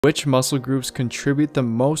Which muscle groups contribute the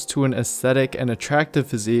most to an aesthetic and attractive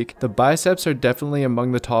physique, the biceps are definitely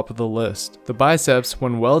among the top of the list. The biceps,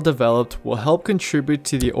 when well developed, will help contribute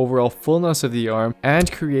to the overall fullness of the arm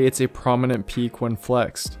and creates a prominent peak when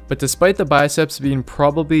flexed. But despite the biceps being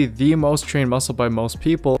probably the most trained muscle by most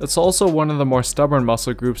people, it's also one of the more stubborn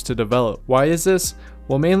muscle groups to develop. Why is this?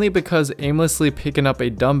 Well, mainly because aimlessly picking up a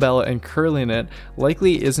dumbbell and curling it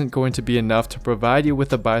likely isn't going to be enough to provide you with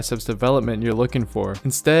the biceps development you're looking for.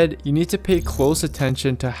 Instead, you need to pay close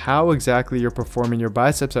attention to how exactly you're performing your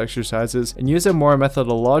biceps exercises and use a more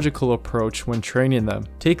methodological approach when training them.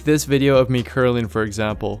 Take this video of me curling for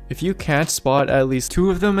example. If you can't spot at least 2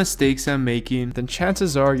 of the mistakes I'm making, then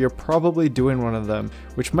chances are you're probably doing one of them,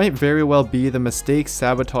 which might very well be the mistake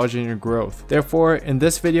sabotaging your growth. Therefore, in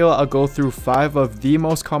this video, I'll go through 5 of the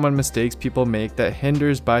most common mistakes people make that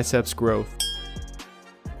hinders biceps growth.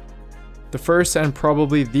 The first and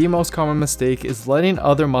probably the most common mistake is letting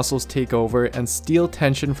other muscles take over and steal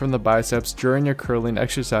tension from the biceps during your curling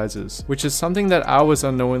exercises, which is something that I was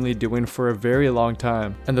unknowingly doing for a very long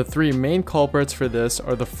time. And the 3 main culprits for this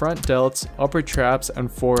are the front delts, upper traps,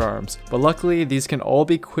 and forearms, but luckily these can all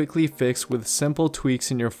be quickly fixed with simple tweaks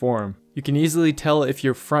in your form. You can easily tell if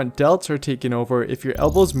your front delts are taking over if your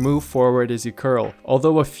elbows move forward as you curl,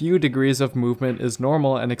 although a few degrees of movement is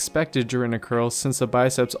normal and expected during a curl since the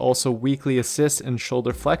biceps also weakly assist in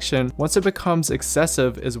shoulder flexion. Once it becomes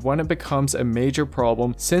excessive is when it becomes a major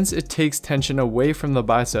problem since it takes tension away from the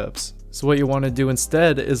biceps. So what you want to do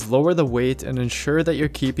instead is lower the weight and ensure that you're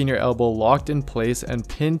keeping your elbow locked in place and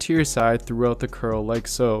pinned to your side throughout the curl like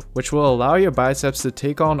so, which will allow your biceps to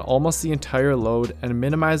take on almost the entire load and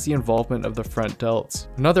minimize the involvement of the front delts.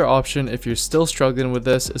 Another option if you're still struggling with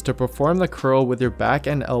this is to perform the curl with your back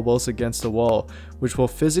and elbows against the wall, which will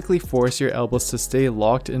physically force your elbows to stay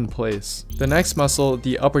locked in place. The next muscle,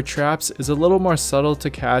 the upper traps, is a little more subtle to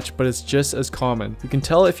catch, but it's just as common. You can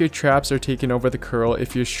tell if your traps are taking over the curl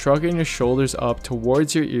if you're shrugging your shoulders up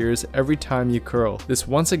towards your ears every time you curl. This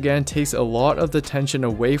once again takes a lot of the tension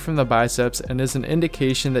away from the biceps and is an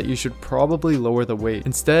indication that you should probably lower the weight.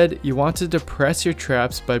 Instead, you want to depress your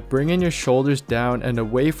traps by bringing your shoulders down and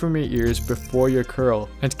away from your ears before your curl,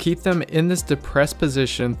 and keep them in this depressed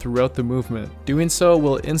position throughout the movement. Doing so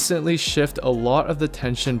will instantly shift a lot of the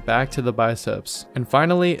tension back to the biceps. And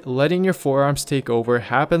finally, letting your forearms take over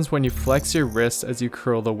happens when you flex your wrists as you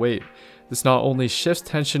curl the weight. This not only shifts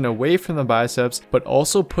tension away from the biceps, but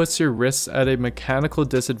also puts your wrists at a mechanical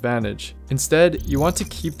disadvantage. Instead, you want to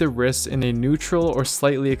keep the wrists in a neutral or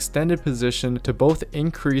slightly extended position to both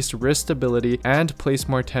increase wrist stability and place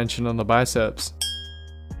more tension on the biceps.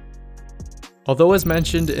 Although as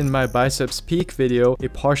mentioned in my biceps peak video, a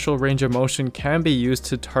partial range of motion can be used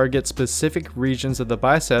to target specific regions of the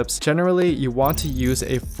biceps, generally you want to use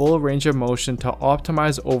a full range of motion to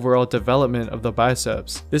optimize overall development of the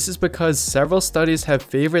biceps. This is because several studies have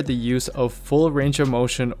favored the use of full range of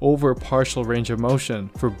motion over partial range of motion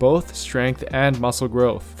for both strength and muscle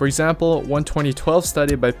growth. For example, one 2012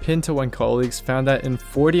 study by Pinto and colleagues found that in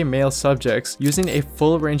 40 male subjects, using a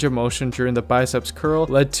full range of motion during the biceps curl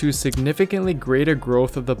led to significantly greater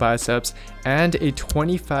growth of the biceps and a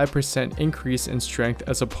 25% increase in strength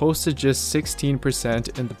as opposed to just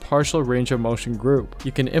 16% in the partial range of motion group.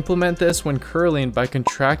 You can implement this when curling by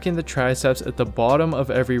contracting the triceps at the bottom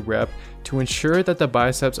of every rep to ensure that the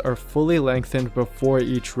biceps are fully lengthened before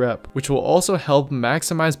each rep, which will also help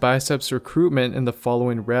maximize biceps recruitment in the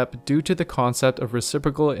following rep due to the concept of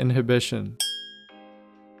reciprocal inhibition.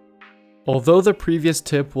 Although the previous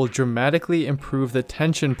tip will dramatically improve the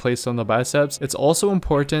tension placed on the biceps, it's also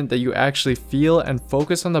important that you actually feel and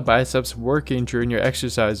focus on the biceps working during your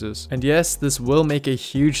exercises. And yes, this will make a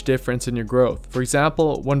huge difference in your growth. For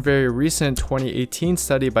example, one very recent 2018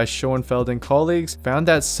 study by Schoenfeld and colleagues found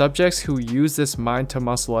that subjects who use this mind to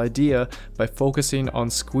muscle idea by focusing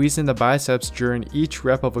on squeezing the biceps during each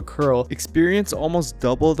rep of a curl experience almost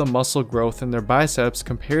double the muscle growth in their biceps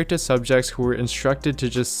compared to subjects who were instructed to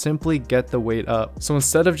just simply get the weight up. So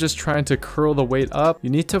instead of just trying to curl the weight up, you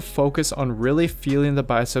need to focus on really feeling the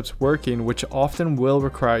biceps working, which often will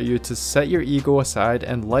require you to set your ego aside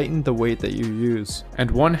and lighten the weight that you use.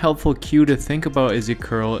 And one helpful cue to think about as you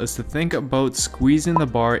curl is to think about squeezing the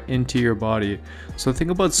bar into your body. So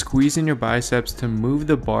think about squeezing your biceps to move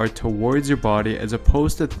the bar towards your body as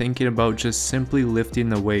opposed to thinking about just simply lifting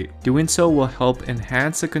the weight. Doing so will help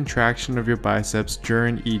enhance the contraction of your biceps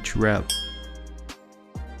during each rep.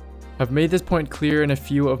 I've made this point clear in a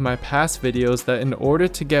few of my past videos that in order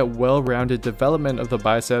to get well-rounded development of the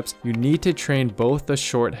biceps, you need to train both the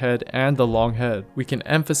short head and the long head. We can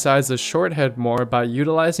emphasize the short head more by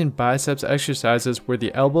utilizing biceps exercises where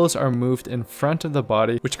the elbows are moved in front of the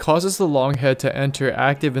body, which causes the long head to enter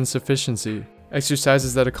active insufficiency.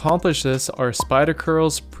 Exercises that accomplish this are spider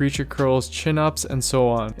curls, preacher curls, chin-ups, and so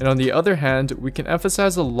on. And on the other hand, we can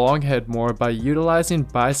emphasize the long head more by utilizing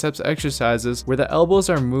biceps exercises where the elbows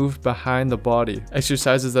are moved behind the body.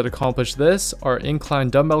 Exercises that accomplish this are incline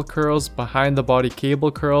dumbbell curls, behind the body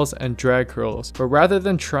cable curls, and drag curls. But rather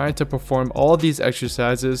than trying to perform all of these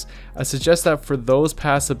exercises, I suggest that for those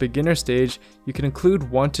past the beginner stage, you can include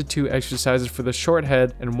 1 to 2 exercises for the short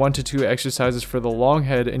head and 1 to 2 exercises for the long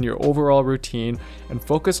head in your overall routine, and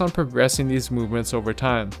focus on progressing these movements over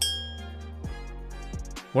time.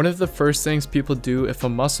 One of the first things people do if a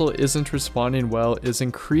muscle isn't responding well is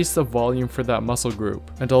increase the volume for that muscle group.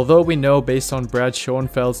 And although we know based on Brad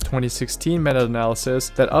Schoenfeld's 2016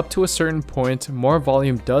 meta-analysis that up to a certain point more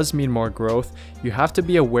volume does mean more growth, you have to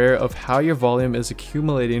be aware of how your volume is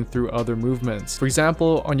accumulating through other movements. For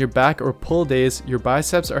example, on your back or pull days, your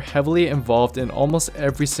biceps are heavily involved in almost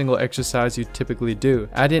every single exercise you typically do.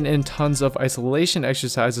 Adding in tons of isolation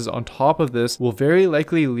exercises on top of this will very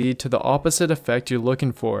likely lead to the opposite effect you're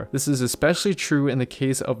looking for. This is especially true in the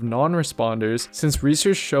case of non-responders, since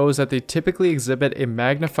research shows that they typically exhibit a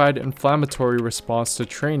magnified inflammatory response to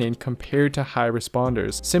training compared to high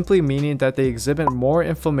responders, simply meaning that they exhibit more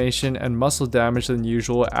inflammation and muscle damage than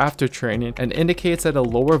usual after training, and indicates that a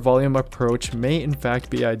lower volume approach may in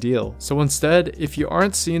fact be ideal. So instead, if you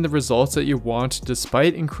aren't seeing the results that you want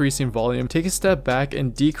despite increasing volume, take a step back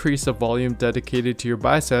and decrease the volume dedicated to your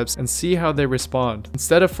biceps and see how they respond.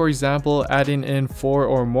 Instead of, for example, adding in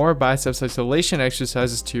 4 or more biceps isolation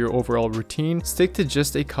exercises to your overall routine, stick to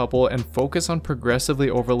just a couple and focus on progressively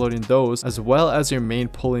overloading those as well as your main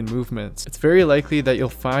pulling movements. It's very likely that you'll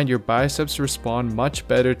find your biceps respond much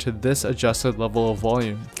better to this adjusted level of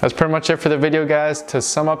volume. That's pretty much it for the video, guys. To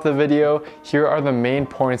sum up the video, here are the main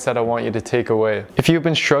points that I want you to take away. If you've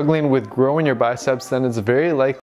been struggling with growing your biceps, then it's very likely